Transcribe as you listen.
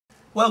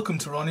Welcome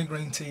to Ronnie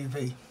Green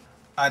TV.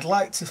 I'd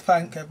like to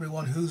thank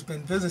everyone who's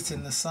been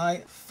visiting the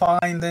site,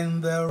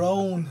 finding their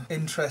own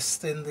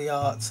interest in the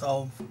arts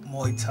of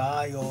Muay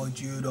Thai or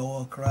Judo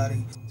or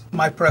Karate.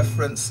 My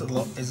preference a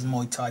lot is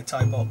Muay Thai,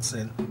 Thai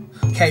boxing.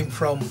 Came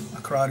from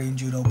a Karate and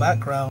Judo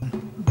background.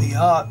 The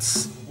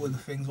arts were the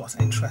things what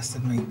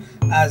interested me.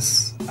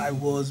 As I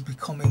was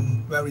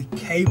becoming very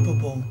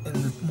capable in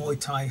the Muay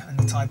Thai and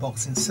the Thai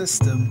boxing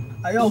system,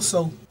 I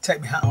also take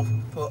my hat off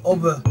for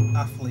other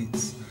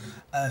athletes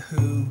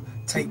who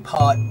take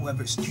part,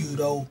 whether it's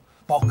judo,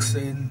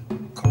 boxing,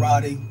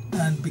 karate,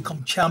 and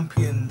become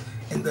champion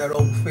in their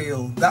own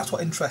field. That's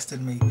what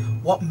interested me.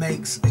 What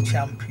makes a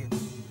champion?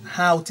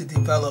 How to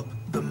develop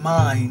the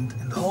mind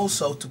and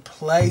also to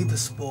play the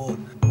sport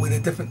with a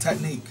different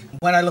technique.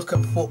 When I look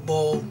at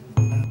football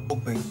and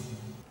rugby,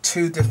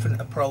 two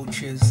different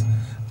approaches,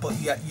 but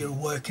yet you're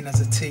working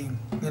as a team.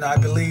 I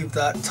believe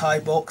that Thai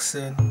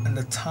boxing and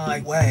the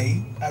Thai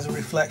way has a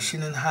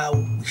reflection in how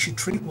we should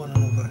treat one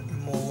another in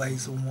more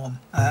ways than one.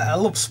 I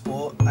love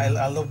sport, I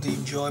love the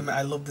enjoyment,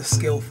 I love the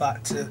skill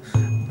factor.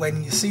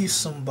 When you see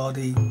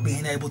somebody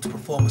being able to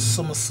perform a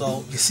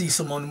somersault, you see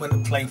someone when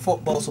they're playing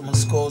football, someone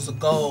scores a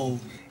goal.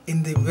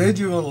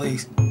 Individually,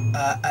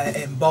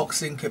 in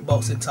boxing,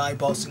 kickboxing, Thai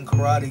boxing,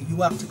 karate,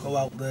 you have to go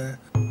out there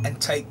and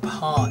take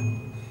part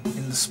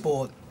in the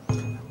sport.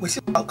 Which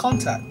is about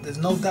contact, there's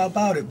no doubt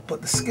about it,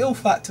 but the skill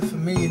factor for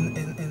me in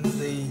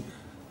the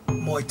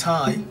Muay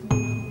Thai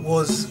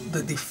was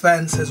the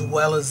defense as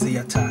well as the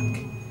attack.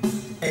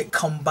 It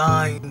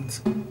combined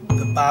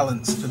the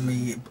balance for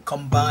me, it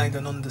combined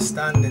an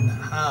understanding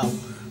how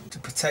to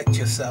protect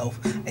yourself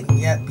and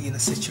yet be in a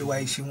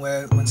situation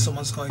where when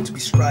someone's going to be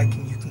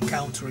striking, you can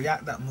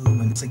counter-react that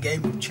movement. It's a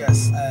game of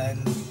chess. And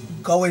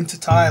going to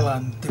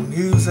Thailand, the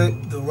music,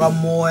 the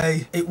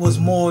runway, it was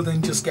more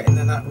than just getting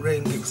in that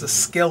ring. It was a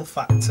skill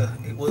factor.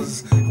 It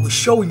was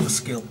showing your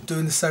skill,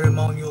 doing the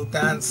ceremonial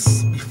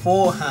dance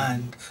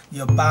beforehand,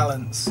 your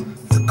balance,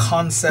 the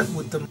concept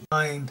with the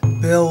mind,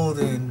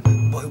 building,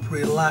 but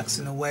relax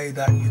in a way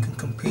that you can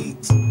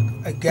compete.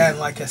 Again,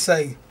 like I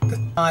say,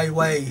 the Thai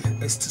way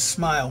is to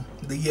smile,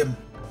 the yin.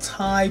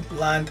 Thai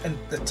land and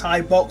the Thai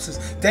boxers,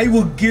 they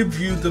will give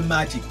you the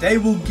magic. They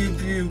will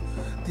give you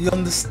the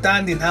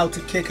understanding how to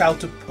kick, how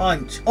to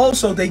punch.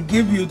 Also, they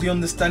give you the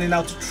understanding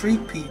how to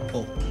treat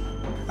people.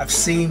 I've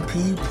seen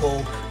people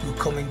who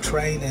come in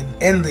training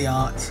in the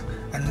art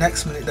and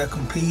next minute they're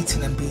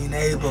competing and being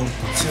able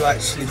to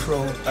actually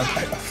throw a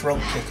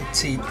front kick, a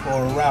teep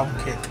or a round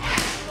kick.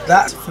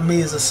 That for me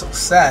is a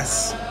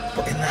success,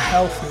 but in a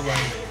healthy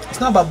way.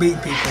 It's not about beating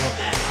people up,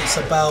 it's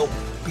about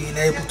being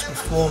able to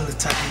perform the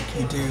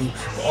technique you do,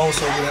 but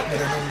also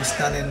with an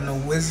understanding and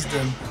a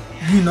wisdom.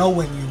 You know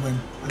when you win,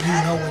 you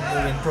know when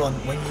you're in front,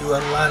 when you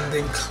are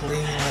landing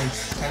cleanly,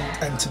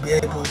 and to be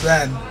able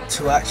then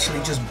to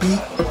actually just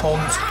beat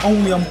opponents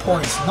only on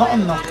points, not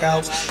on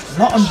knockouts,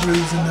 not on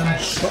bruising them,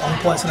 but on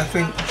points. And I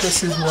think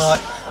this is what,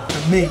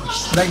 for me,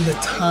 letting the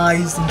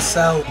Thais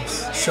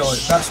themselves show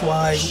it. That's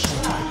why we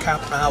took a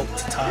camera out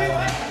to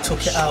Thailand.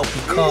 Took it out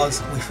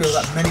because we feel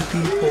that many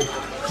people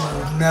who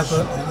will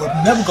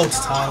never go to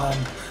Thailand,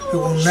 who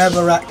will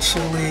never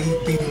actually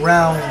be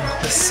around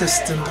the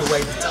system the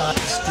way the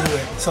Thais do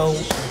it. So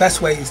the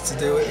best way is to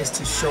do it is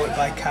to show it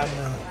by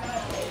camera.